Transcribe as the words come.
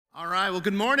All right, well,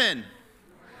 good morning.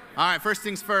 All right, first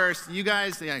things first, you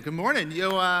guys, good morning.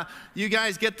 You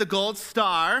guys get the gold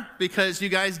star because you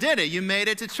guys did it. You made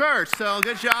it to church, so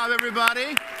good job,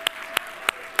 everybody.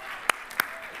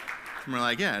 And we're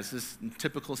like, yeah, this is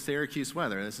typical Syracuse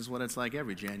weather. This is what it's like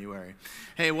every January.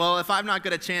 Hey, well, if I've not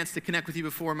got a chance to connect with you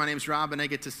before, my name's Rob, and I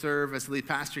get to serve as the lead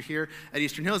pastor here at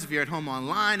Eastern Hills. If you're at home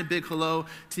online, a big hello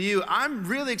to you. I'm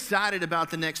really excited about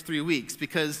the next 3 weeks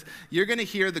because you're going to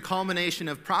hear the culmination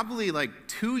of probably like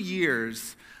 2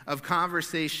 years of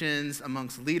conversations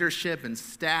amongst leadership and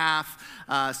staff.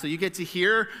 So you get to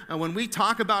hear when we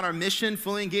talk about our mission,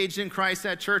 fully engaged in Christ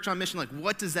at church on mission, like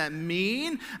what does that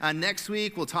mean? Next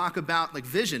week, we'll talk about like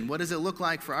vision. What does it look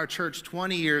like for our church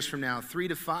 20 years from now, 3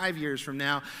 to 5 years from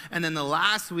now? And then the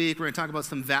last week, we're going to talk about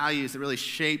some values that really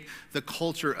shape the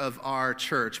culture of our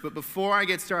church. But before I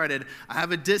get started, I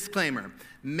have a disclaimer.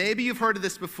 Maybe you've heard of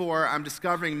this before. I'm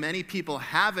discovering many people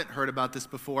haven't heard about this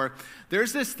before.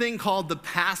 There's this thing called the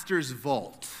pastor's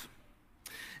vault.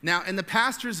 Now, in the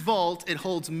pastor's vault, it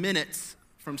holds minutes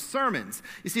from sermons.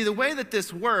 You see, the way that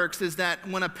this works is that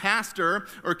when a pastor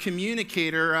or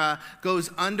communicator goes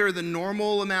under the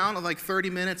normal amount of like 30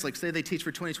 minutes, like say they teach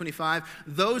for 2025,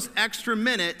 those extra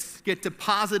minutes get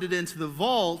deposited into the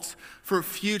vault for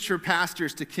future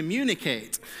pastors to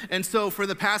communicate. And so for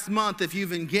the past month, if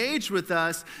you've engaged with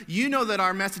us, you know that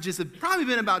our messages have probably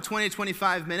been about 20 to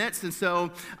 25 minutes. And so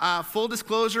full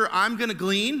disclosure, I'm going to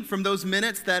glean from those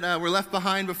minutes that were left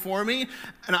behind before me,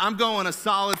 and I'm going a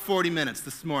solid 40 minutes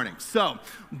this morning. So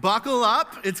buckle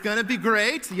up. It's going to be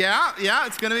great. Yeah,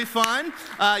 it's going to be fun.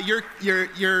 Your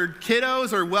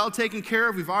kiddos are well taken care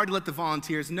of. We've already let the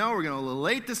volunteers know. We're going to a little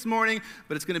late this morning,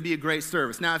 but it's going to be a great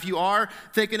service. Now, if you are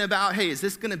thinking about, hey, is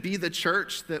this going to be the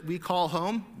church that we call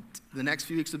home? The next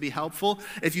few weeks will be helpful.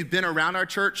 If you've been around our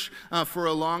church for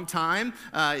a long time,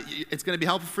 it's going to be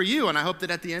helpful for you. And I hope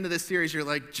that at the end of this series, you're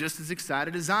like just as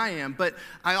excited as I am. But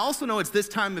I also know it's this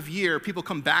time of year, people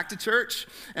come back to church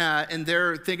and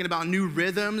they're thinking about new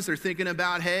rhythms. They're thinking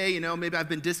about, hey, maybe I've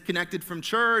been disconnected from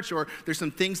church, or there's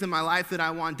some things in my life that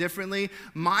I want differently.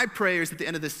 My prayers at the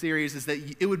end of this series is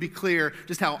that it would be clear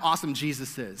just how awesome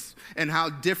Jesus is and how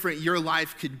different your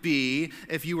life could be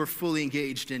if you were fully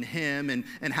engaged in him, and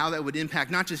how that would impact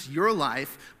not just your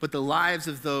life, but the lives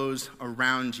of those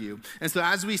around you. And so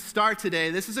as we start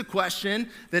today, this is a question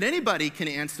that anybody can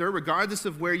answer, regardless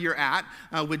of where you're at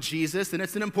with Jesus, and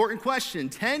it's an important question.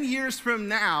 10 years from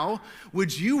now,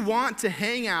 would you want to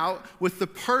hang out with the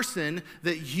person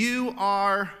that you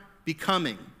are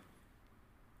becoming?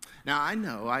 Now, I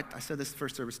know, I said this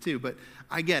first service too, but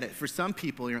I get it. For some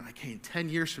people, you're like, hey, 10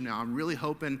 years from now, I'm really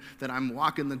hoping that I'm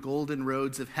walking the golden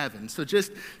roads of heaven. So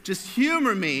just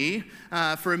humor me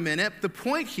for a minute. The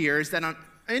point here is that on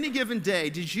any given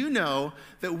day, did you know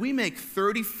that we make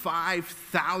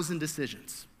 35,000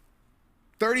 decisions?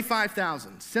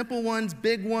 35,000. Simple ones,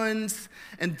 big ones.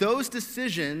 And those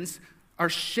decisions are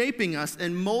shaping us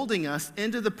and molding us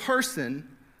into the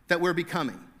person that we're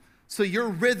becoming. So your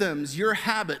rhythms, your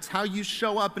habits, how you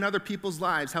show up in other people's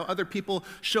lives, how other people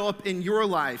show up in your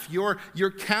life, your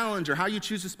calendar, how you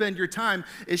choose to spend your time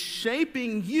is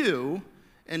shaping you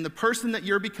and the person that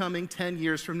you're becoming 10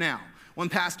 years from now. One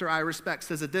pastor I respect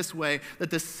says it this way, that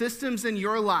the systems in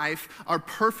your life are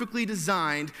perfectly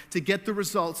designed to get the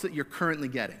results that you're currently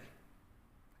getting.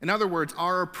 In other words,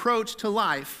 our approach to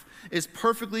life is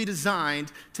perfectly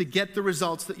designed to get the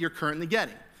results that you're currently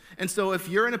getting. And so if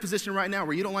you're in a position right now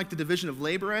where you don't like the division of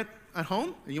labor at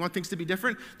home, and you want things to be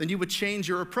different, then you would change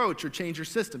your approach or change your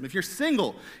system. If you're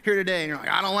single here today and you're like,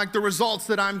 I don't like the results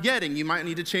that I'm getting, you might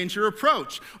need to change your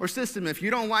approach or system. If you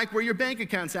don't like where your bank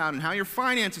account's out and how your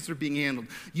finances are being handled,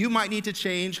 you might need to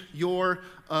change your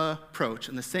approach.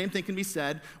 And the same thing can be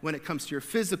said when it comes to your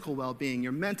physical well-being,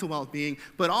 your mental well-being,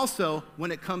 but also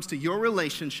when it comes to your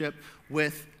relationship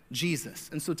with Jesus.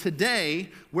 And so today,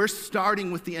 we're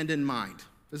starting with the end in mind.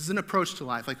 This is an approach to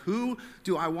life. Like, who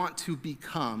do I want to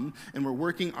become? And we're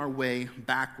working our way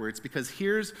backwards, because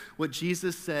here's what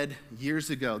Jesus said years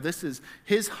ago. This is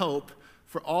his hope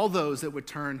for all those that would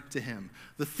turn to him.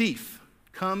 The thief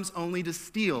comes only to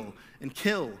steal and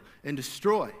kill and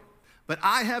destroy. But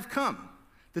I have come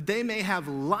that they may have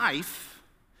life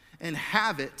and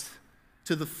have it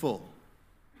to the full.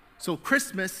 So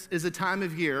Christmas is a time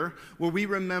of year where we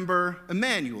remember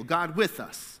Emmanuel, God with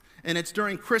us. And it's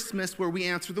during Christmas where we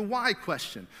answer the why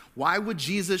question. Why would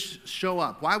Jesus show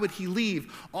up? Why would he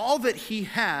leave all that he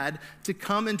had to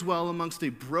come and dwell amongst a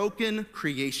broken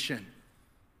creation?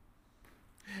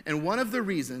 And one of the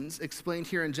reasons explained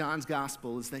here in John's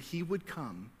gospel is that he would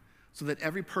come so that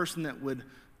every person that would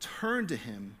turn to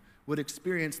him would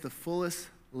experience the fullest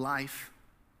life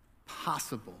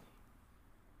possible.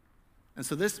 And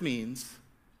so this means,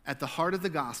 at the heart of the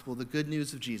gospel, the good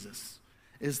news of Jesus,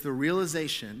 is the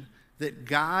realization that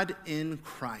God in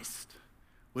Christ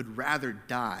would rather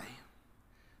die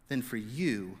than for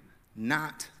you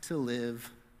not to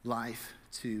live life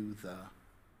to the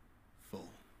full.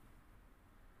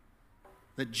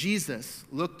 That Jesus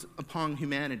looked upon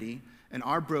humanity and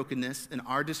our brokenness and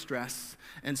our distress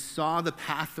and saw the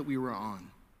path that we were on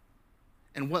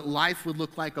and what life would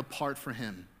look like apart from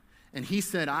him. And he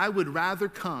said, I would rather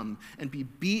come and be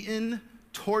beaten,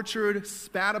 tortured,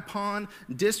 spat upon,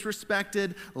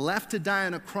 disrespected, left to die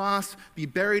on a cross, be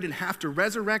buried, and have to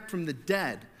resurrect from the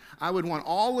dead. I would want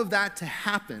all of that to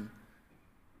happen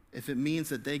if it means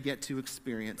that they get to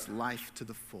experience life to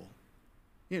the full.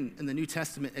 In the New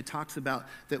Testament, it talks about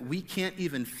that we can't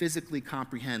even physically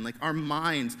comprehend. Like our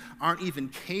minds aren't even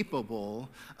capable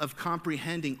of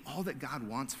comprehending all that God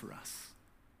wants for us.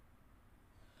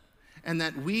 And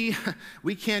that we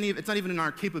can't even, it's not even in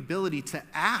our capability to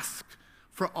ask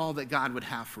for all that God would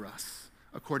have for us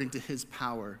according to his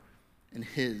power and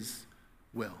his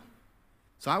will.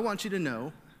 So I want you to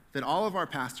know that all of our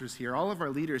pastors here, all of our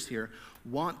leaders here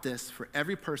want this for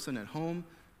every person at home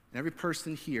and every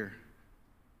person here,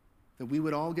 that we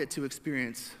would all get to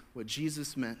experience what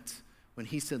Jesus meant when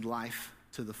he said life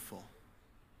to the full.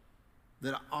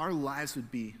 That our lives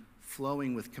would be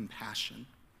flowing with compassion.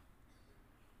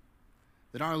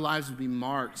 That our lives would be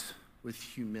marked with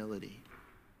humility.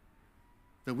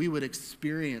 That we would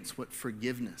experience what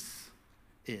forgiveness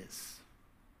is.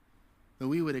 That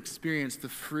we would experience the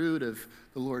fruit of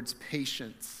the Lord's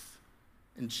patience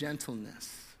and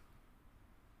gentleness.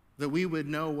 That we would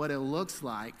know what it looks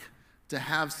like to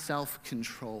have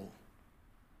self-control.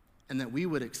 And that we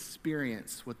would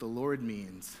experience what the Lord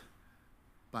means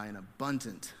by an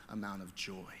abundant amount of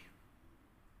joy.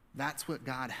 That's what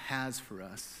God has for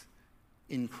us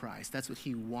in Christ. That's what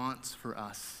he wants for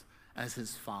us as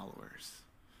his followers.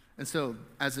 And so,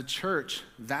 as a church,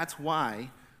 that's why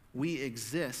we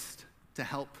exist to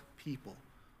help people.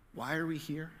 Why are we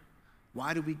here?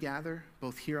 Why do we gather,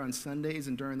 both here on Sundays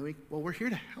and during the week? Well, we're here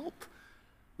to help.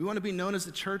 We want to be known as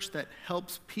a church that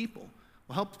helps people.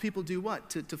 Well, helps people do what?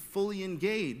 To fully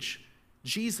engage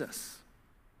Jesus,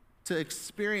 to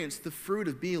experience the fruit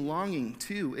of belonging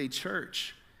to a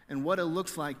church and what it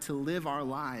looks like to live our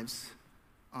lives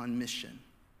on mission.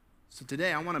 So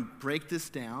today I want to break this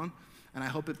down, and I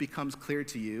hope it becomes clear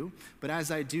to you. But as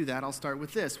I do that, I'll start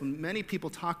with this. When many people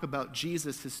talk about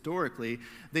Jesus historically,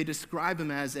 they describe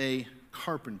him as a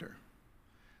carpenter.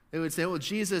 They would say, well,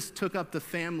 Jesus took up the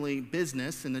family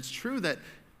business, and it's true that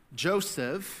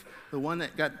Joseph, the one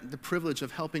that got the privilege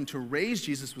of helping to raise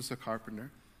Jesus, was a carpenter.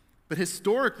 But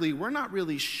historically, we're not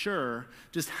really sure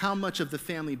just how much of the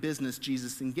family business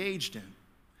Jesus engaged in.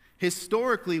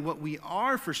 Historically, what we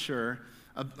are for sure,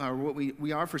 or what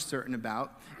we are for certain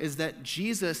about, is that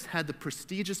Jesus had the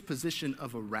prestigious position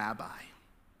of a rabbi.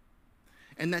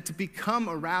 And that to become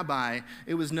a rabbi,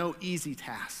 it was no easy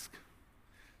task.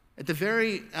 At the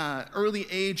very early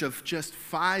age of just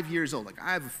 5 years old, like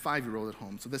I have a 5-year-old at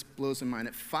home, so this blows my mind.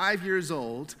 At 5 years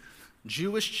old,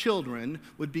 Jewish children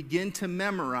would begin to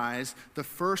memorize the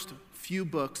first few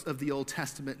books of the Old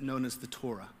Testament known as the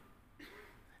Torah.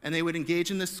 And they would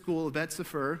engage in this school of Bet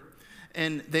Sefer,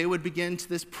 and they would begin to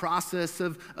this process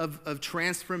of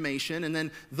transformation. And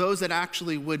then those that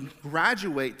actually would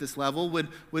graduate this level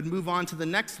would move on to the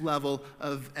next level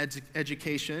of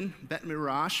education, Bet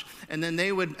Mirash. And then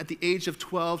they would, at the age of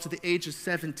 12 to the age of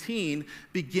 17,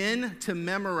 begin to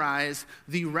memorize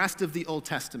the rest of the Old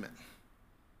Testament.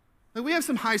 Like, we have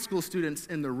some high school students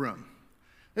in the room.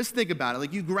 Let's think about it.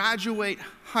 Like, you graduate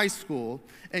high school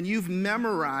and you've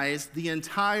memorized the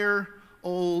entire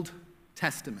Old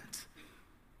Testament.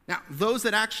 Now, those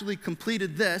that actually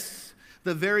completed this,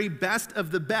 the very best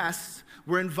of the best,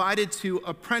 were invited to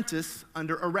apprentice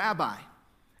under a rabbi.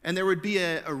 And there would be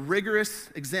a rigorous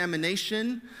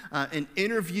examination and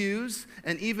interviews,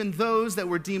 and even those that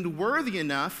were deemed worthy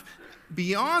enough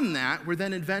beyond that were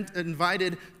then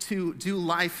invited to do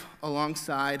life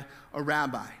alongside a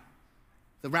rabbi.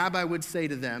 The rabbi would say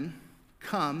to them,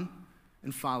 "Come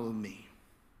and follow me."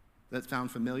 That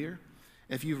sound familiar?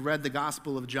 If you've read the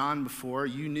Gospel of John before,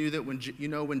 you knew that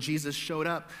when Jesus showed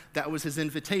up, that was his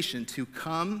invitation to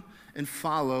come and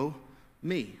follow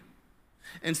me.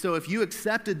 And so if you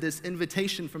accepted this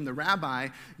invitation from the rabbi,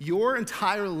 your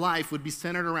entire life would be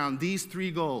centered around these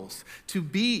 3 goals: to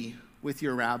be with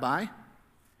your rabbi,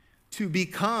 to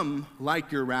become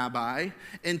like your rabbi,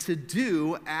 and to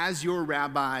do as your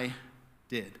rabbi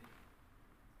did.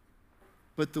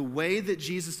 But the way that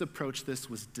Jesus approached this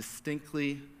was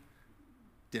distinctly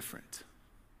different.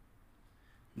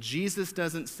 Jesus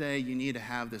doesn't say you need to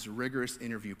have this rigorous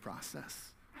interview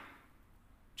process.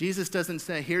 Jesus doesn't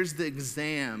say, here's the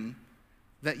exam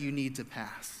that you need to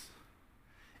pass.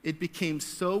 It became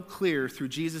so clear through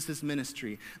Jesus'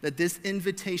 ministry that this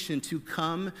invitation to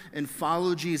come and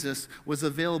follow Jesus was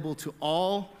available to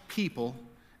all people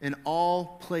in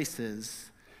all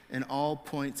places and all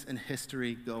points in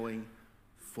history going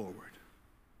forward.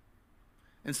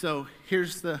 And so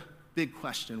here's the big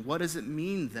question. What does it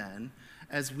mean then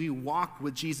as we walk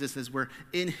with Jesus, as we're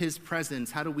in his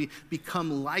presence? How do we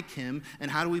become like him, and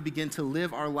how do we begin to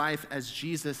live our life as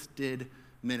Jesus did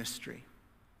ministry?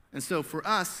 And so for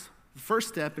us, the first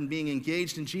step in being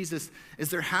engaged in Jesus is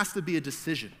there has to be a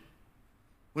decision.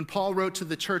 When Paul wrote to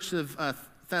the church of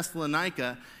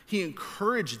Thessalonica, he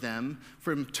encouraged them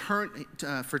for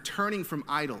turning from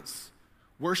idols,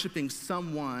 worshiping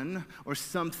someone or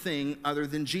something other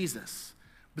than Jesus.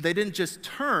 But they didn't just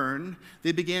turn,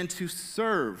 they began to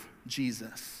serve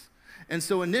Jesus. And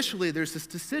so initially there's this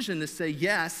decision to say,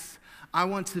 yes, I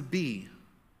want to be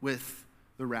with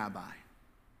the rabbi.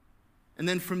 And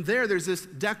then from there's this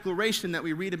declaration that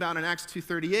we read about in Acts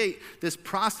 2:38, this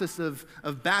process of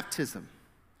baptism.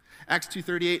 Acts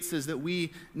 2:38 says that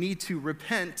we need to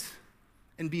repent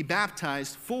and be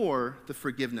baptized for the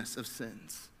forgiveness of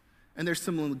sins. And there's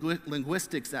some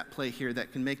linguistics at play here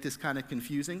that can make this kind of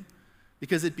confusing,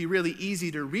 because it'd be really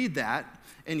easy to read that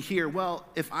and hear, well,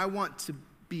 if I want to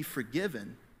be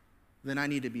forgiven, then I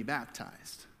need to be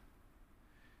baptized.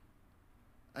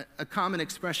 A common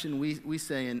expression we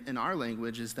say in our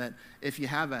language is that if you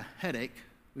have a headache,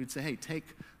 we'd say, hey, take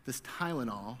this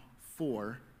Tylenol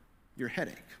for your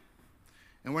headache.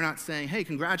 And we're not saying, hey,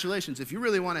 congratulations, if you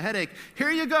really want a headache, here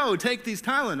you go, take these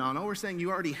Tylenol. No, we're saying you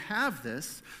already have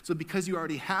this, so because you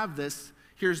already have this,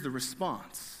 here's the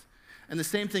response. And the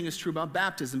same thing is true about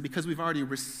baptism. Because we've already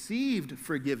received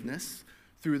forgiveness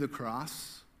through the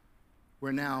cross,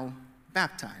 we're now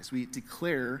baptized. We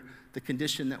declare the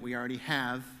condition that we already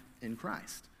have in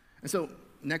Christ. And so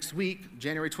next week,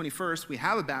 January 21st, we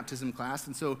have a baptism class.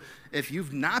 And so if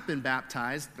you've not been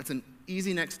baptized, that's an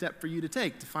easy next step for you to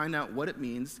take to find out what it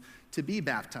means to be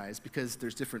baptized, because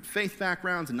there's different faith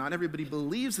backgrounds and not everybody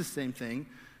believes the same thing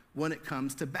when it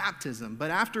comes to baptism.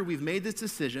 But after we've made this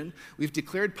decision, we've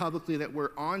declared publicly that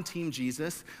we're on Team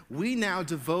Jesus, we now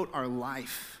devote our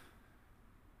life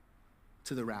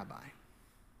to the rabbi.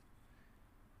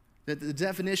 That the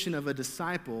definition of a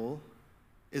disciple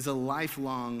is a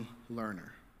lifelong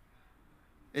learner.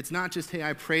 It's not just, hey,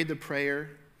 I prayed the prayer,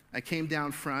 I came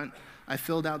down front, I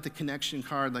filled out the connection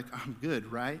card, like, I'm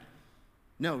good, right?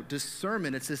 No,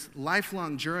 discernment, it's this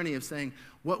lifelong journey of saying,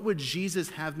 what would Jesus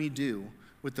have me do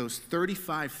with those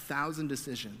 35,000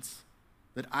 decisions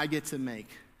that I get to make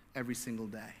every single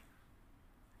day?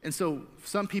 And so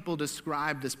some people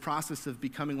describe this process of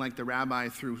becoming like the rabbi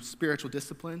through spiritual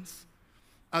disciplines.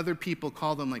 Other people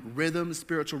call them like rhythms,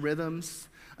 spiritual rhythms.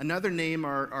 Another name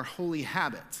are holy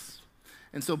habits.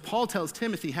 And so Paul tells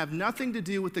Timothy, have nothing to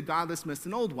do with the godless myths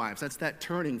and old wives. That's that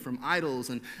turning from idols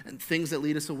and things that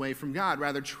lead us away from God.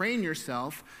 Rather, train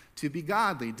yourself to be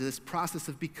godly, to this process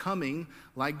of becoming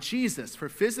like Jesus. For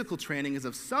physical training is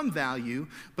of some value,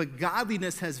 but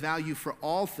godliness has value for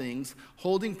all things,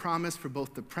 holding promise for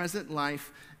both the present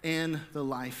life and the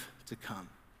life to come.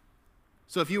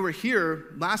 So if you were here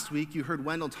last week, you heard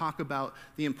Wendell talk about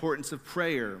the importance of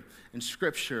prayer and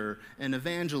scripture and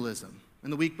evangelism.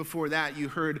 And the week before that, you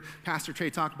heard Pastor Trey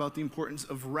talk about the importance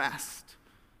of rest.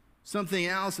 Something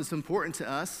else that's important to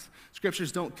us,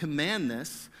 scriptures don't command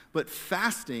this, but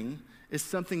fasting is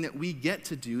something that we get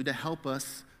to do to help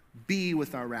us be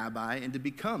with our rabbi and to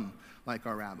become like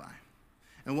our rabbi.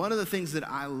 And one of the things that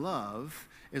I love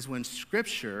is when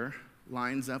scripture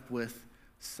lines up with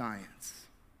science.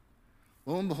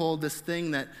 Lo and behold, this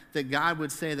thing that God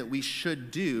would say that we should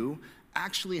do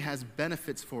actually has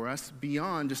benefits for us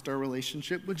beyond just our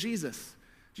relationship with Jesus.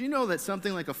 Do you know that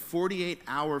something like a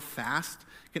 48-hour fast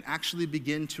can actually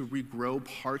begin to regrow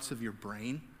parts of your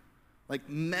brain? Like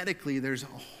medically, there's a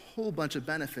whole bunch of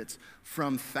benefits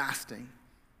from fasting.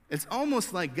 It's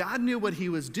almost like God knew what he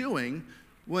was doing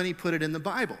when he put it in the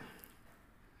Bible.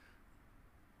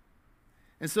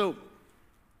 And so,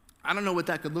 I don't know what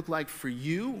that could look like for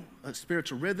you, a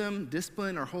spiritual rhythm,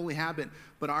 discipline, or holy habit,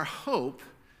 but our hope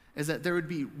is that there would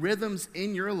be rhythms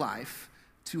in your life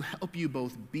to help you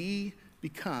both be,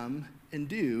 become, and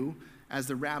do as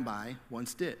the rabbi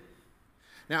once did.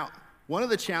 Now, one of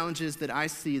the challenges that I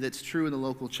see that's true in the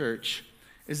local church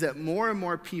is that more and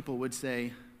more people would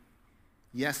say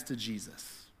yes to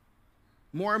Jesus.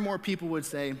 More and more people would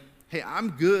say, hey,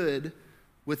 I'm good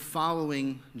with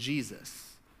following Jesus.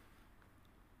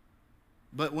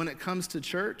 But when it comes to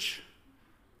church,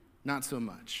 not so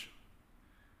much.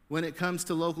 When it comes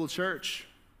to local church,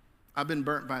 I've been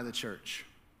burnt by the church.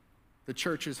 The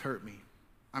church has hurt me.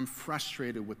 I'm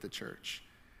frustrated with the church.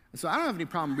 And so I don't have any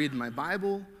problem reading my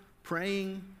Bible,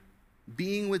 praying,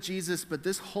 being with Jesus, but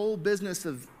this whole business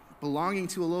of belonging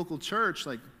to a local church,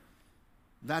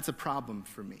 that's a problem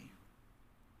for me.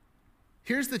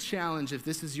 Here's the challenge if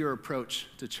this is your approach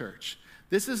to church.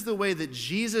 This is the way that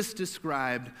Jesus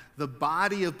described the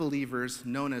body of believers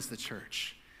known as the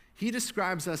church. He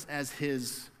describes us as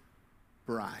his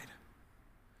bride.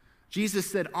 Jesus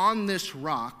said, on this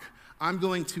rock, I'm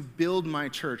going to build my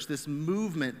church, this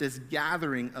movement, this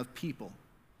gathering of people.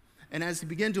 And as you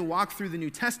begin to walk through the New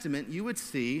Testament, you would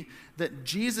see that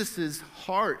Jesus'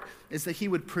 heart is that he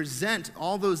would present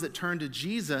all those that turn to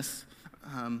Jesus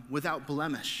without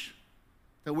blemish,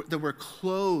 that we're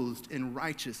clothed in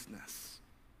righteousness.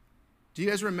 Do you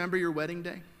guys remember your wedding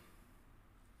day?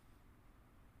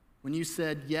 When you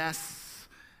said yes,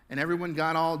 and everyone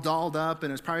got all dolled up,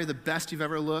 and it's probably the best you've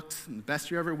ever looked, and the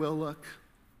best you ever will look.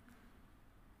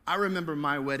 I remember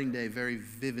my wedding day very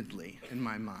vividly in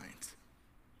my mind.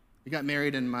 We got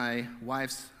married in my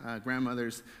wife's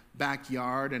grandmother's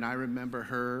backyard, and I remember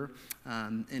her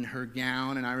in her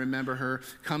gown, and I remember her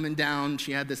coming down.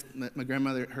 She had this,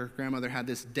 her grandmother had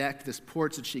this deck, this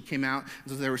porch that she came out,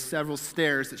 so there were several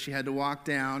stairs that she had to walk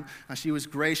down. She was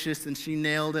gracious, and she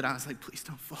nailed it. I was like, please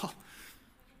don't fall.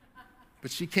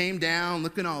 But she came down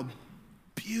looking all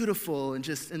beautiful, and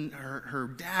her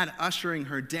dad ushering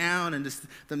her down, and just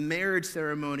the marriage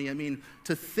ceremony. I mean,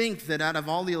 to think that out of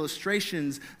all the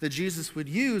illustrations that Jesus would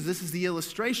use, this is the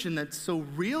illustration that's so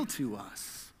real to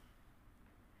us.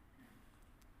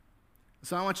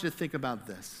 So I want you to think about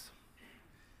this.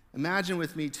 Imagine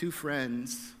with me two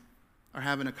friends are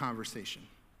having a conversation.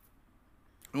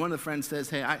 And one of the friends says,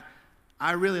 hey,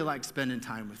 I really like spending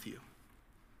time with you.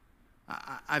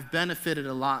 I've benefited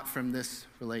a lot from this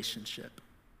relationship.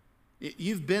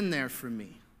 You've been there for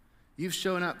me. You've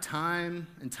shown up time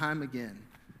and time again.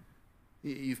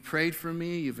 You've prayed for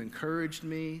me. You've encouraged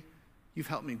me. You've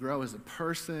helped me grow as a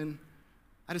person.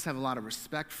 I just have a lot of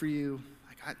respect for you.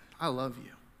 I love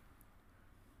you.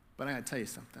 But I got to tell you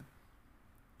something.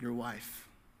 Your wife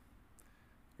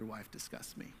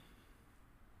disgusts me.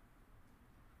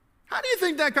 How do you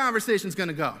think that conversation's going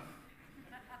to go?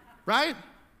 Right?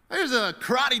 There's a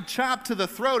karate chop to the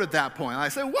throat at that point. I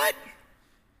say, what?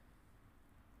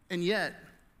 And yet,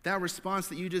 that response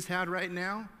that you just had right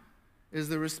now is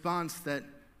the response that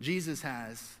Jesus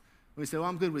has when we say, well,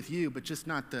 I'm good with you, but just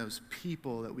not those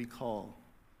people that we call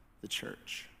the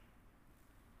church.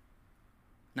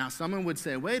 Now, someone would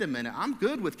say, wait a minute, I'm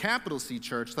good with capital C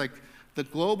church, like the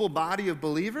global body of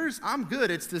believers, I'm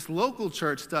good. It's this local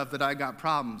church stuff that I got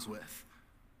problems with.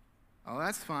 Oh,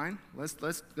 that's fine.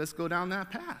 Let's go down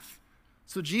that path.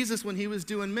 So Jesus, when he was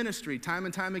doing ministry time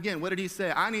and time again, what did he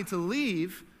say? I need to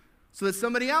leave so that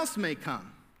somebody else may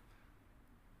come.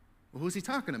 Well, who's he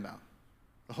talking about?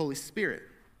 The Holy Spirit,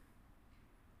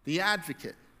 the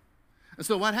advocate. And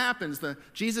so what happens?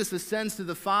 Jesus ascends to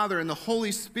the Father, and the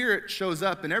Holy Spirit shows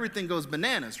up, and everything goes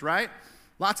bananas, right?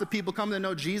 Lots of people come to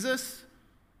know Jesus.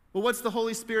 Well, what's the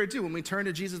Holy Spirit do? When we turn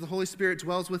to Jesus, the Holy Spirit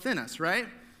dwells within us, right?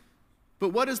 But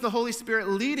what is the Holy Spirit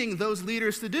leading those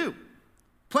leaders to do?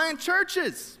 Plant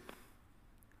churches,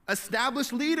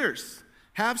 establish leaders,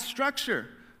 have structure.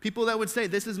 People that would say,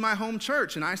 this is my home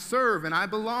church, and I serve, and I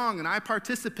belong, and I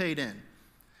participate in.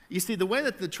 You see, the way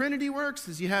that the Trinity works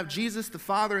is you have Jesus, the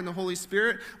Father, and the Holy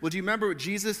Spirit. Well, do you remember what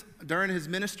Jesus, during his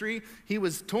ministry, he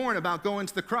was torn about going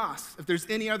to the cross. If there's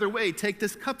any other way, take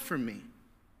this cup from me.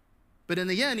 But in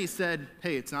the end, he said,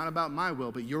 hey, it's not about my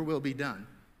will, but your will be done.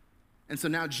 And so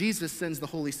now Jesus sends the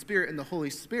Holy Spirit, and the Holy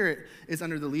Spirit is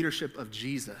under the leadership of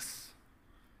Jesus.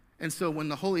 And so when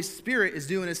the Holy Spirit is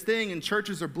doing his thing and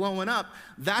churches are blowing up,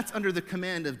 that's under the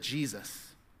command of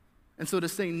Jesus. And so to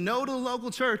say no to the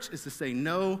local church is to say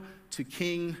no to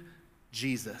King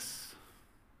Jesus.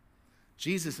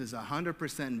 Jesus is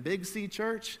 100% big C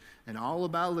church and all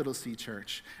about little C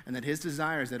church, and that his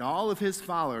desire is that all of his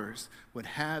followers would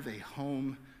have a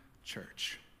home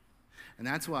church. And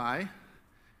that's why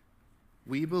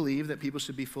we believe that people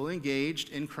should be fully engaged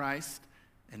in Christ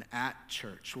and at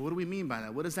church. Well, what do we mean by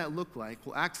that? What does that look like?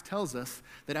 Well, Acts tells us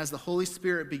that as the Holy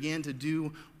Spirit began to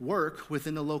do work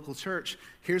within the local church,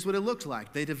 here's what it looked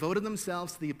like. They devoted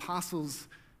themselves to the apostles'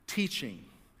 teaching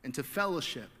and to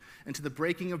fellowship and to the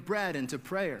breaking of bread and to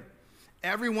prayer.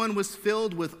 Everyone was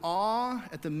filled with awe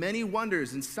at the many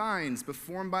wonders and signs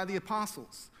performed by the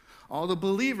apostles. All the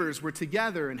believers were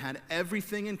together and had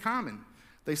everything in common.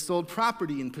 They sold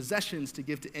property and possessions to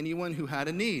give to anyone who had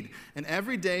a need. And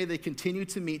every day they continued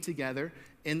to meet together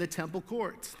in the temple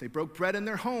courts. They broke bread in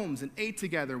their homes and ate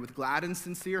together with glad and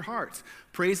sincere hearts,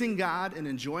 praising God and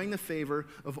enjoying the favor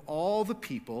of all the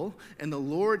people. And the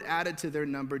Lord added to their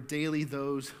number daily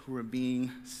those who were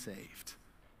being saved.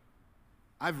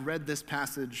 I've read this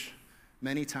passage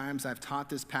many times. I've taught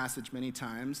this passage many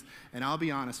times. And I'll be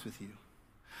honest with you.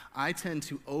 I tend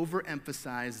to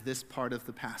overemphasize this part of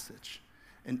the passage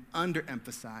and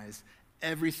underemphasize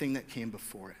everything that came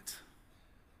before it.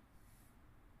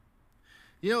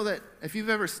 You know that if you've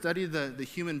ever studied the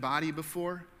human body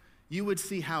before, you would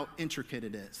see how intricate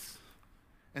it is.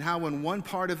 And how when one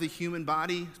part of the human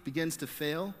body begins to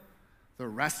fail, the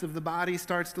rest of the body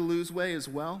starts to lose way as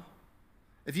well.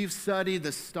 If you've studied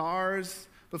the stars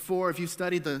before, if you've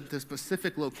studied the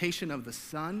specific location of the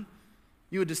sun,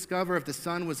 you would discover if the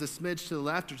sun was a smidge to the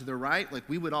left or to the right, like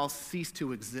we would all cease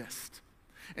to exist.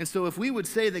 And so if we would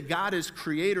say that God is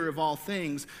creator of all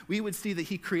things, we would see that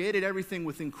he created everything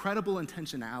with incredible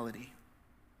intentionality.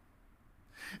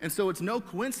 And so it's no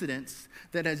coincidence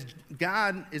that as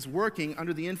God is working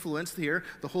under the influence here,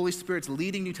 the Holy Spirit's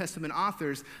leading New Testament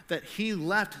authors, that he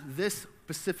left this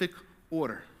specific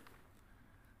order.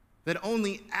 That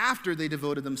only after they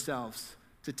devoted themselves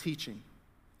to teaching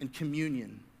and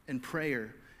communion and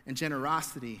prayer and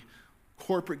generosity,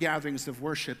 corporate gatherings of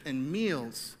worship and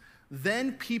meals,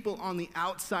 then people on the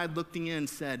outside looking in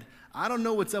said, I don't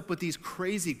know what's up with these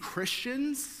crazy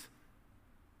Christians,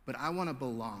 but I want to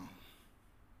belong.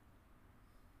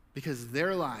 Because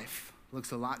their life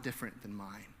looks a lot different than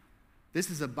mine. This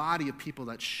is a body of people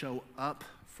that show up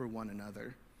for one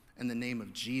another in the name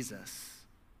of Jesus,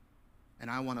 and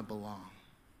I want to belong.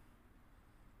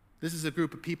 This is a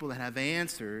group of people that have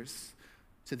answers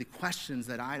to the questions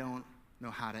that I don't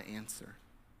know how to answer.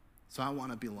 So I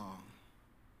want to belong.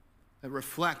 That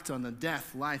reflect on the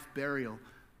death, life, burial,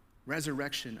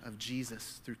 resurrection of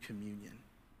Jesus through communion.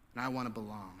 And I want to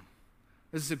belong.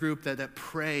 This is a group that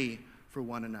pray for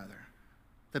one another.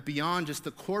 That beyond just the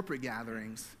corporate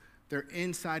gatherings, they're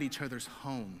inside each other's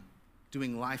home,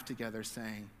 doing life together,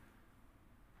 saying,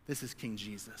 this is King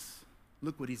Jesus.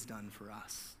 Look what he's done for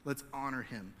us. Let's honor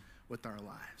him with our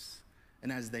lives.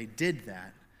 And as they did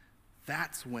that,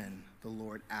 that's when the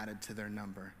Lord added to their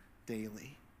number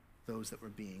daily those that were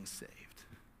being saved.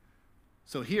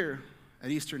 So here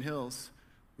at Eastern Hills,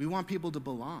 we want people to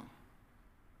belong.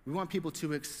 We want people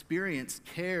to experience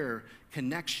care,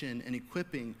 connection, and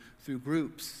equipping through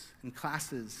groups and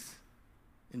classes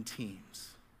and teams.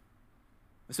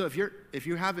 So if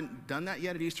you haven't done that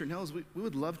yet at Eastern Hills, we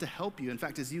would love to help you. In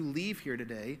fact, as you leave here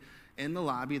today in the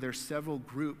lobby, there's several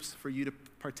groups for you to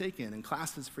partake in and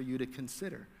classes for you to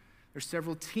consider. There's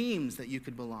several teams that you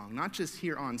could belong, not just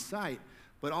here on site,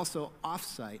 but also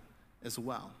off-site as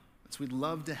well. So we'd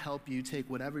love to help you take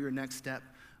whatever your next step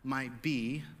might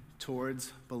be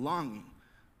towards belonging.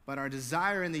 But our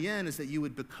desire in the end is that you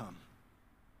would become.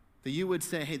 That you would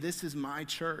say, hey, this is my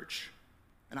church,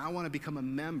 and I want to become a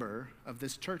member of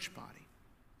this church body.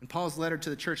 In Paul's letter to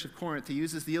the church of Corinth, he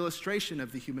uses the illustration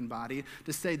of the human body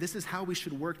to say this is how we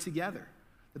should work together.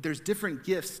 That there's different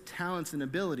gifts, talents, and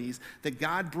abilities that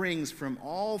God brings from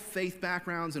all faith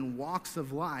backgrounds and walks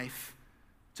of life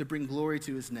to bring glory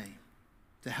to his name,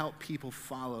 to help people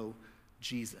follow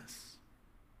Jesus.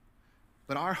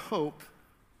 But our hope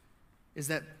is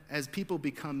that as people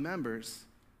become members,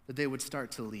 that they would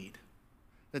start to lead,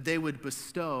 that they would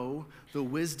bestow the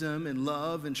wisdom and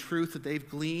love and truth that they've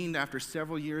gleaned after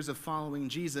several years of following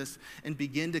Jesus and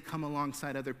begin to come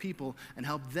alongside other people and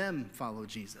help them follow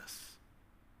Jesus.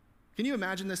 Can you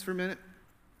imagine this for a minute?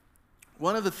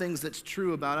 One of the things that's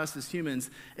true about us as humans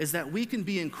is that we can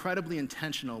be incredibly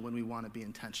intentional when we want to be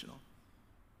intentional.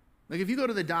 Like if you go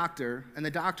to the doctor and the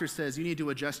doctor says you need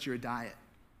to adjust your diet,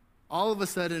 all of a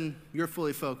sudden you're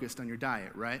fully focused on your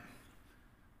diet, right?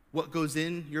 What goes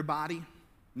in your body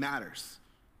matters.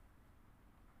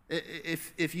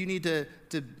 If you need to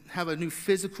have a new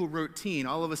physical routine,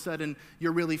 all of a sudden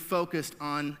you're really focused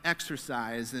on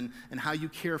exercise and how you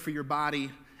care for your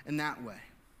body in that way.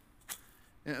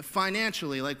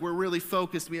 Financially, like we're really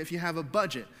focused. If you have a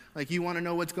budget, like you want to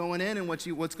know what's going in and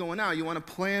what's going out. You want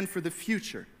to plan for the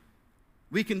future.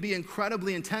 We can be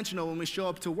incredibly intentional when we show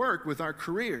up to work with our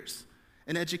careers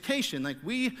and education. Like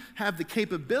we have the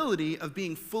capability of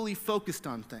being fully focused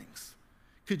on things.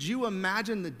 Could you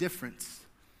imagine the difference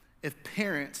if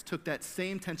parents took that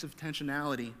same sense of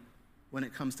intentionality when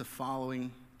it comes to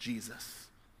following Jesus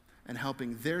and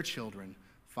helping their children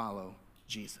follow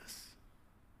Jesus?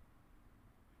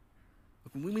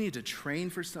 When we need to train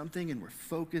for something and we're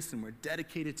focused and we're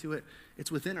dedicated to it,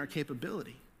 it's within our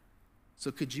capability.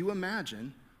 So could you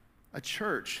imagine a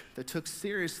church that took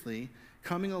seriously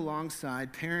coming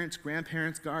alongside parents,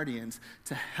 grandparents, guardians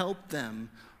to help them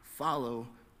follow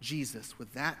Jesus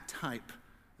with that type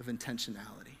of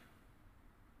intentionality?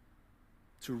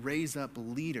 To raise up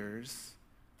leaders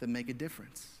that make a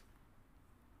difference.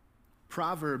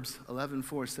 Proverbs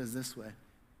 11:4 says this way,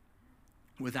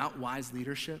 without wise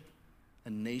leadership, a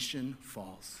nation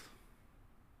falls.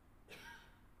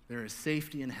 There is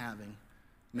safety in having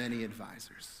many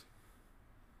advisors.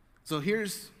 So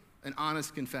here's an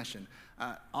honest confession.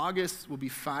 August will be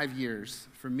 5 years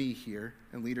for me here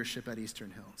in leadership at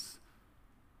Eastern Hills.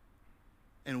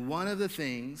 And one of the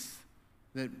things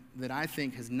that I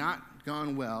think has not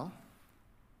gone well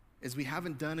is we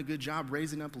haven't done a good job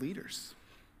raising up leaders.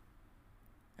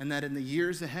 And that in the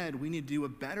years ahead, we need to do a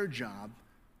better job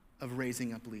of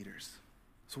raising up leaders.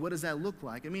 So what does that look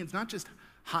like? It means not just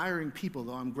hiring people,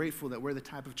 though I'm grateful that we're the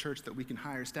type of church that we can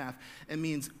hire staff. It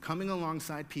means coming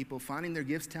alongside people, finding their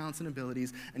gifts, talents, and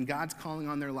abilities, and God's calling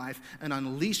on their life, and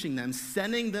unleashing them,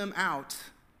 sending them out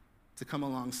to come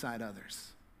alongside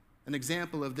others. An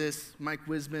example of this, Mike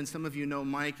Wisman. Some of you know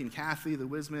Mike and Kathy, the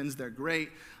Wismans. They're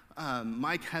great.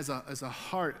 Mike has a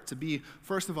heart to be,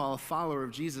 first of all, a follower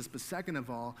of Jesus, but second of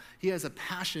all, he has a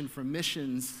passion for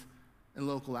missions and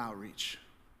local outreach.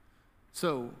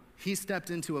 So he stepped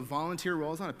into a volunteer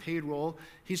role. It's not a paid role.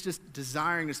 He's just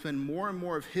desiring to spend more and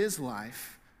more of his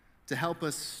life to help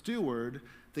us steward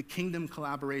the kingdom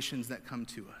collaborations that come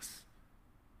to us.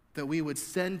 That we would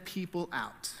send people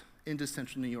out into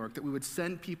Central New York, that we would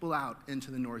send people out into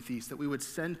the Northeast, that we would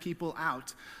send people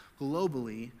out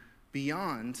globally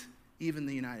beyond even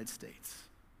the United States,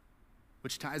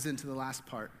 which ties into the last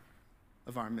part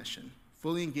of our mission.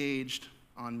 Fully engaged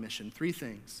on mission. 3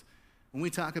 things. When we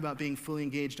talk about being fully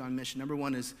engaged on mission, number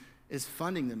 1 is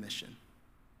funding the mission.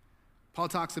 Paul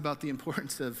talks about the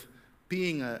importance of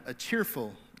being a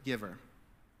cheerful giver.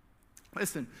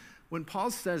 Listen, when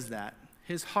Paul says that,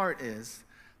 his heart is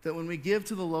that when we give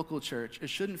to the local church, it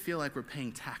shouldn't feel like we're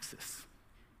paying taxes.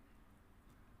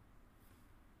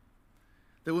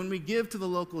 That when we give to the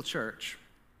local church,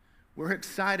 we're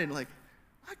excited, like,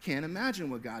 I can't imagine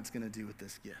what God's going to do with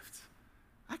this gift.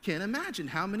 I can't imagine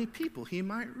how many people he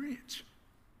might reach.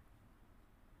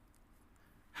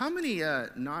 How many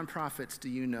nonprofits do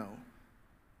you know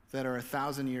that are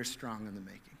 1,000 years strong in the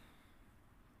making?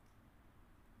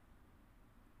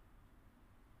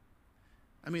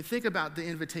 I mean, think about the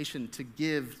invitation to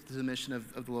give to the mission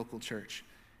of the local church.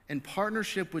 In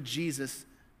partnership with Jesus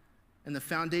and the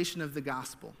foundation of the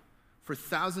gospel, for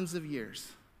thousands of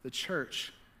years, the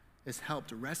church has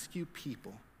helped rescue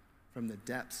people from the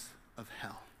depths of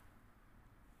hell.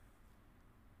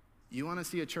 You want to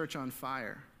see a church on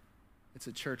fire? It's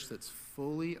a church that's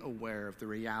fully aware of the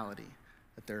reality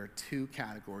that there are 2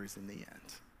 categories in the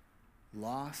end: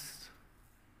 lost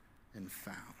and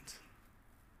found.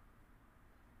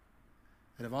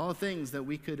 And of all the things that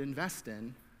we could invest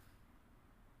in,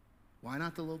 why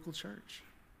not the local church?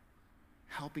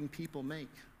 Helping people make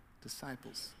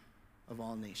disciples of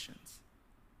all nations.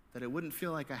 That it wouldn't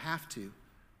feel like a have to,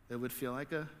 that it would feel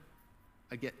like a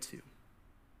get to.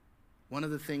 One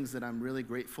of the things that I'm really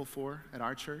grateful for at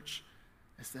our church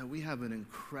is that we have an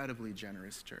incredibly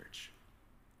generous church.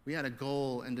 We had a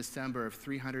goal in December of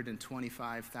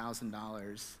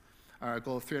 $325,000, or a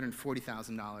goal of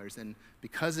 $340,000, and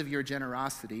because of your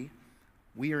generosity,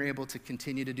 we are able to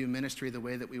continue to do ministry the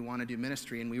way that we want to do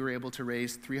ministry, and we were able to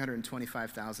raise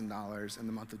 $325,000 in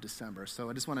the month of December. So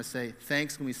I just want to say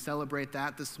thanks. Can we celebrate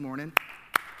that this morning?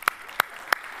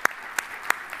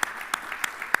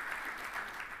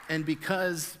 And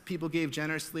because people gave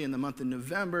generously in the month of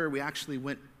November, we actually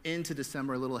went into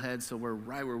December a little ahead, so we're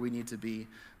right where we need to be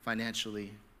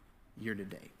financially year to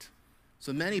date.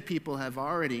 So many people have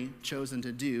already chosen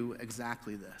to do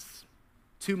exactly this.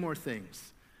 2 more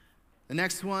things. The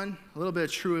next one, a little bit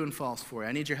of true and false for you.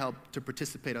 I need your help to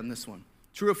participate on this one.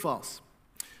 True or false?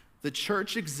 The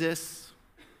church exists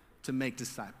to make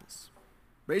disciples.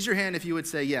 Raise your hand if you would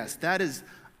say yes. That is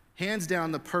hands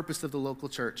down the purpose of the local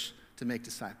church, to make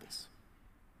disciples.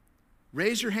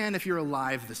 Raise your hand if you're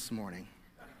alive this morning.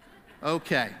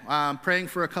 Okay, I'm praying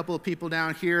for a couple of people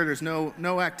down here. There's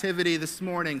no activity this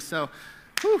morning, so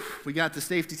we got the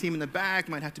safety team in the back.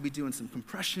 Might have to be doing some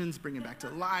compressions, bringing it back to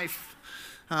life.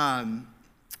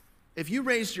 If you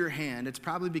raised your hand, it's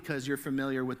probably because you're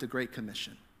familiar with the Great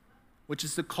Commission, which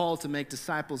is the call to make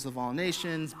disciples of all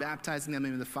nations, baptizing them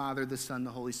in the Father, the Son, the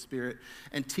Holy Spirit,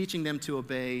 and teaching them to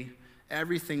obey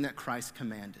everything that Christ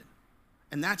commanded.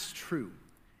 And that's true.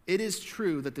 It is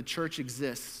true that the church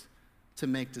exists to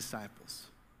make disciples.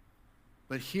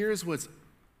 But here's what's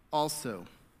also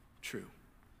true.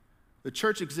 The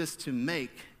church exists to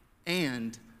make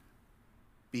and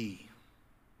be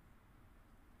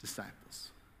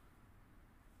disciples.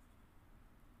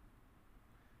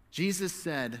 Jesus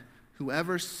said,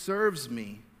 "Whoever serves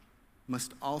me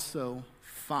must also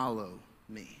follow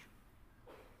me."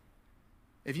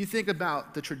 If you think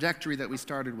about the trajectory that we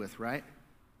started with, right?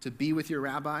 To be with your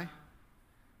rabbi,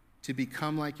 to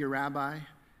become like your rabbi,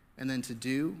 and then to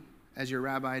do as your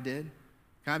rabbi did.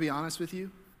 Can I be honest with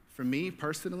you? For me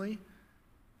personally,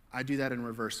 I do that in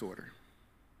reverse order.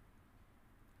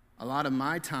 A lot of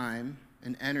my time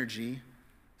and energy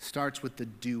starts with the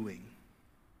doing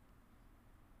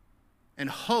and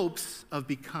hopes of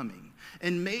becoming.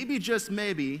 And maybe, just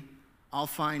maybe, I'll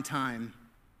find time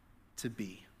to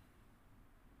be.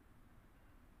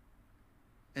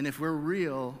 And if we're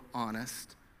real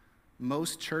honest,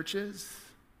 most churches,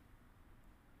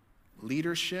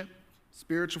 leadership,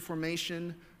 spiritual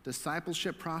formation,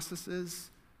 discipleship processes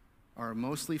are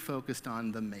mostly focused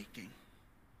on the making.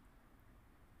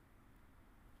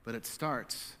 But it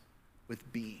starts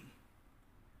with being.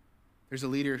 There's a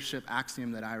leadership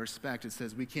axiom that I respect. It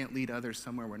says we can't lead others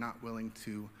somewhere we're not willing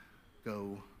to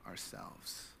go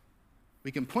ourselves.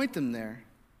 We can point them there,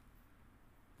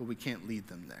 but we can't lead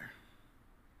them there.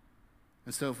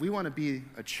 And so if we want to be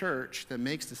a church that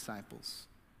makes disciples,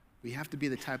 we have to be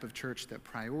the type of church that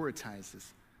prioritizes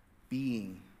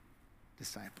being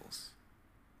disciples.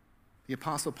 The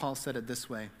Apostle Paul said it this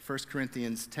way, 1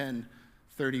 Corinthians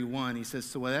 10:31. He says,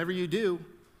 "So whatever you do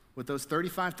with those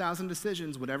 35,000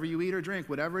 decisions, whatever you eat or drink,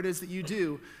 whatever it is that you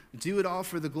do it all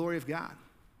for the glory of God.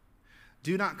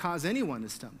 Do not cause anyone to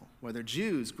stumble, whether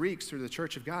Jews, Greeks, or the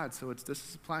church of God." So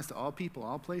this applies to all people,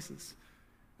 all places.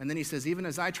 And then he says, "Even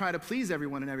as I try to please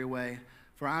everyone in every way,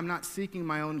 for I'm not seeking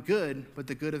my own good, but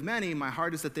the good of many, my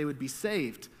heart is that they would be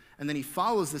saved." And then he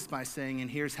follows this by saying,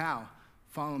 and here's how: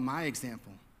 follow my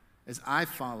example as I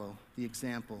follow the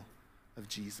example of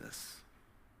Jesus.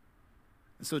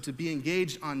 And so to be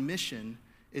engaged on mission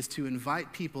is to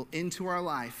invite people into our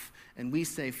life, and we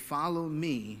say, "Follow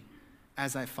me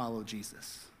as I follow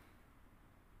Jesus."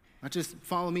 Not just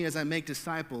follow me as I make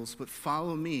disciples, but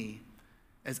follow me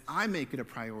as I make it a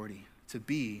priority to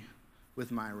be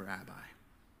with my rabbi.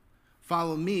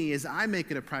 Follow me as I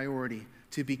make it a priority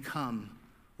to become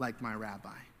like my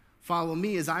rabbi. Follow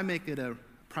me as I make it a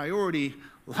priority,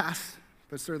 last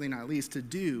but certainly not least, to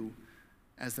do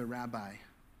as the rabbi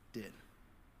did.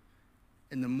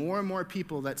 And the more and more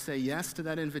people that say yes to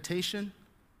that invitation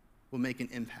will make an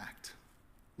impact,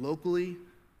 locally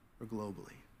or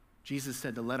globally. Jesus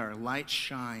said to let our light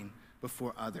shine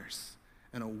before others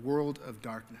in a world of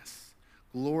darkness,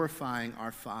 glorifying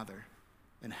our Father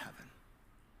in heaven.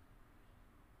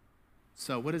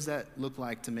 So what does that look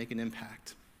like to make an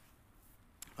impact?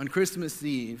 On Christmas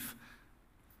Eve,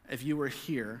 if you were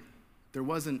here, there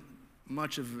wasn't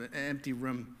much of an empty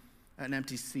room, an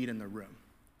empty seat in the room.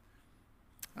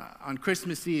 On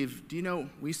Christmas Eve, do you know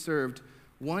we served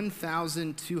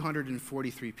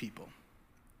 1,243 people?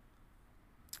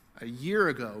 A year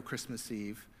ago, Christmas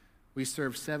Eve, we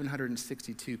served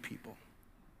 762 people.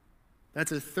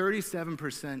 That's a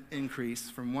 37% increase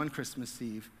from one Christmas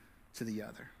Eve to the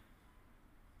other.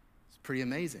 It's pretty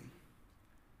amazing.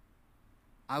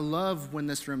 I love when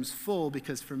this room's full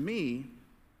because for me,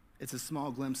 it's a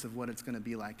small glimpse of what it's going to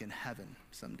be like in heaven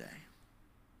someday.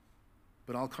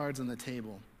 But all cards on the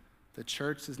table, the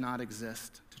church does not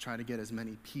exist to try to get as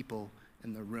many people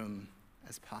in the room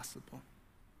as possible.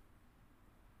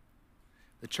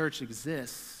 The church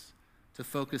exists to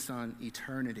focus on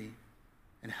eternity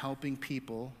and helping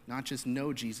people not just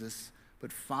know Jesus,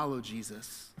 but follow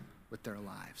Jesus with their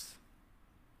lives.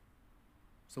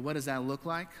 So what does that look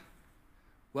like?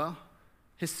 Well,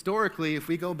 historically, if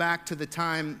we go back to the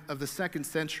time of the 2nd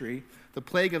century, the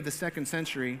plague of the 2nd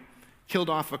century killed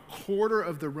off a quarter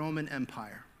of the Roman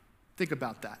Empire. Think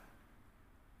about that.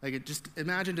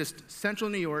 Imagine just central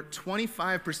New York,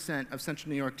 25% of central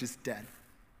New York just dead.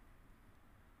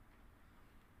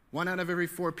 1 out of every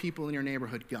 4 people in your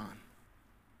neighborhood gone.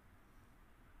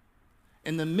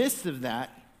 In the midst of that,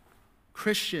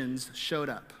 Christians showed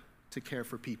up to care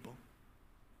for people.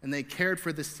 And they cared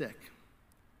for the sick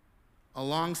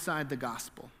alongside the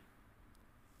gospel.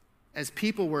 As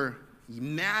people were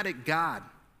mad at God,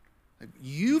 like,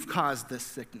 you've caused this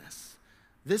sickness.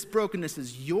 This brokenness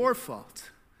is your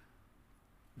fault.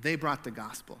 They brought the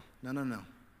gospel. No.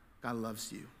 God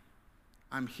loves you.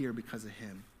 I'm here because of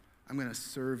him. I'm going to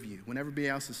serve you. When everybody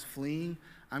else is fleeing,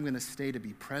 I'm going to stay to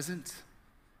be present.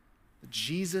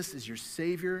 Jesus is your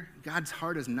Savior. God's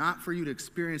heart is not for you to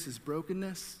experience his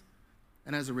brokenness.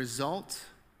 And as a result,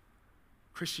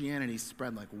 Christianity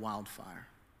spread like wildfire.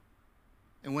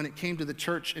 And when it came to the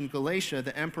church in Galatia,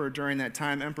 the emperor during that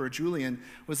time, Emperor Julian,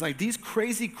 was like, these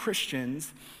crazy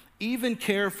Christians even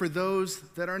care for those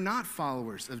that are not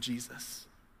followers of Jesus.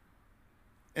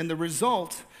 And the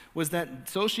result was that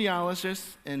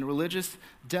sociologists and religious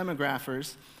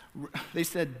demographers, they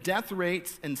said death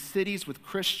rates in cities with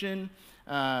Christian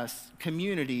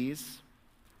communities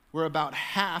were about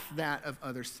half that of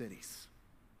other cities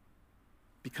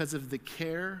because of the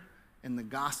care and the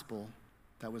gospel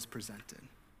that was presented.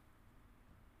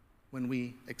 When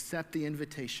we accept the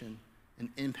invitation, an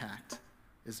impact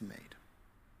is made.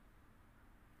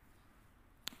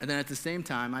 And then at the same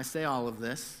time, I say all of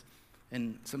this,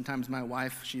 and sometimes my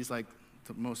wife, she's like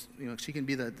the most, she can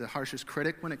be the harshest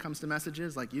critic when it comes to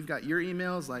messages. Like, you've got your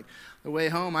emails, like the way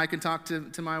home, I can talk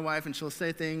to my wife and she'll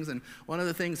say things, and one of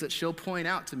the things that she'll point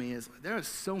out to me is, there is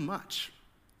so much.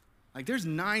 Like, there's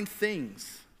 9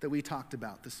 things that we talked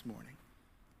about this morning.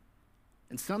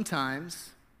 And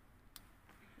sometimes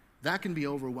that can be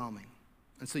overwhelming.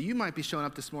 And so you might be showing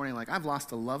up this morning like, I've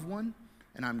lost a loved one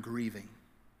and I'm grieving.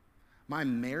 My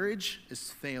marriage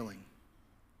is failing.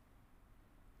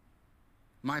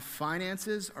 My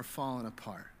finances are falling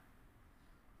apart.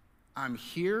 I'm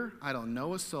here, I don't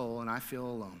know a soul, and I feel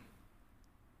alone.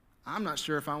 I'm not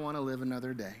sure if I want to live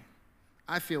another day.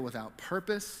 I feel without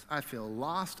purpose. I feel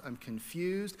lost. I'm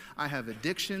confused. I have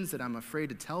addictions that I'm afraid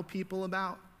to tell people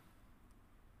about.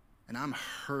 And I'm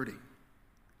hurting.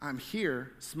 I'm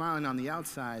here smiling on the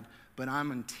outside, but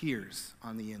I'm in tears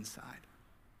on the inside.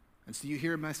 And so you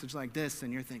hear a message like this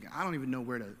and you're thinking, I don't even know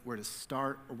where to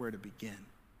start or where to begin.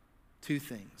 2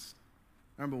 things.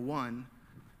 Number 1,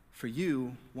 for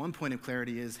you, one point of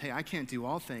clarity is, hey, I can't do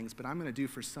all things, but I'm going to do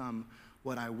for some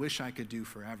what I wish I could do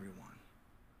for everyone.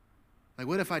 Like,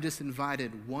 what if I just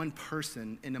invited one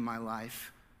person into my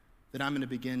life that I'm going to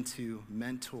begin to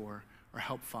mentor or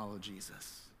help follow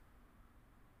Jesus?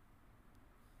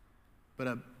 But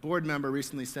a board member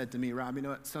recently said to me, Rob, you know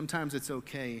what? Sometimes it's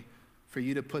okay for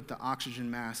you to put the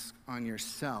oxygen mask on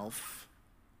yourself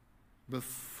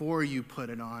before you put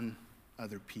it on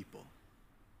other people.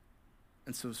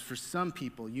 And so for some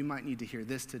people, you might need to hear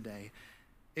this today.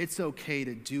 It's okay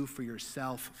to do for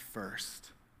yourself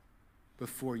first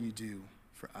before you do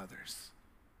for others.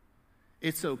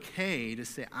 It's okay to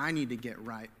say, I need to get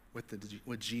right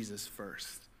with Jesus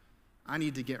first. I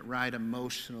need to get right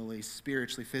emotionally,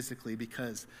 spiritually, physically,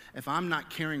 because if I'm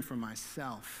not caring for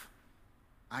myself,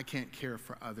 I can't care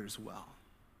for others well.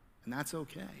 And that's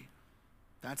okay.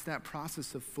 That's that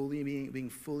process of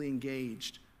being fully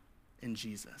engaged in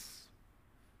Jesus.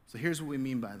 So here's what we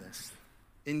mean by this.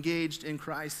 Engaged in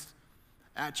Christ,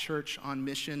 at church, on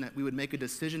mission, that we would make a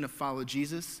decision to follow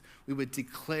Jesus. We would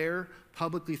declare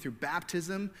publicly through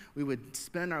baptism. We would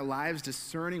spend our lives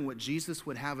discerning what Jesus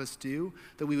would have us do,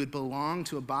 that we would belong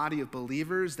to a body of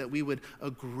believers, that we would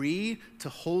agree to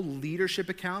hold leadership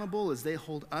accountable as they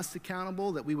hold us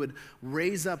accountable, that we would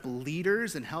raise up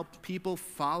leaders and help people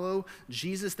follow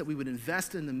Jesus, that we would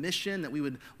invest in the mission, that we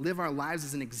would live our lives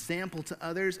as an example to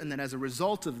others, and that as a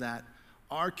result of that,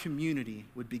 our community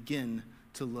would begin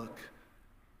to look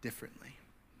differently.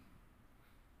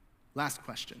 Last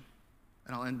question,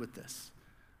 and I'll end with this.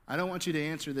 I don't want you to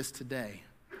answer this today,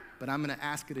 but I'm going to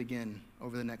ask it again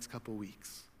over the next couple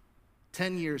weeks.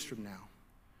 10 years from now,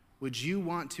 would you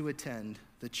want to attend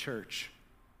the church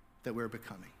that we're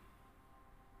becoming?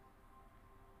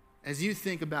 As you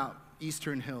think about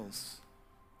Eastern Hills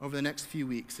over the next few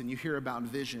weeks, and you hear about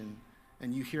vision,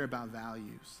 and you hear about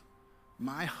values,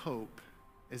 my hope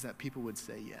is that people would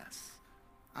say yes.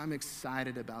 I'm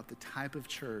excited about the type of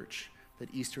church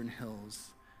that Eastern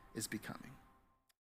Hills is becoming.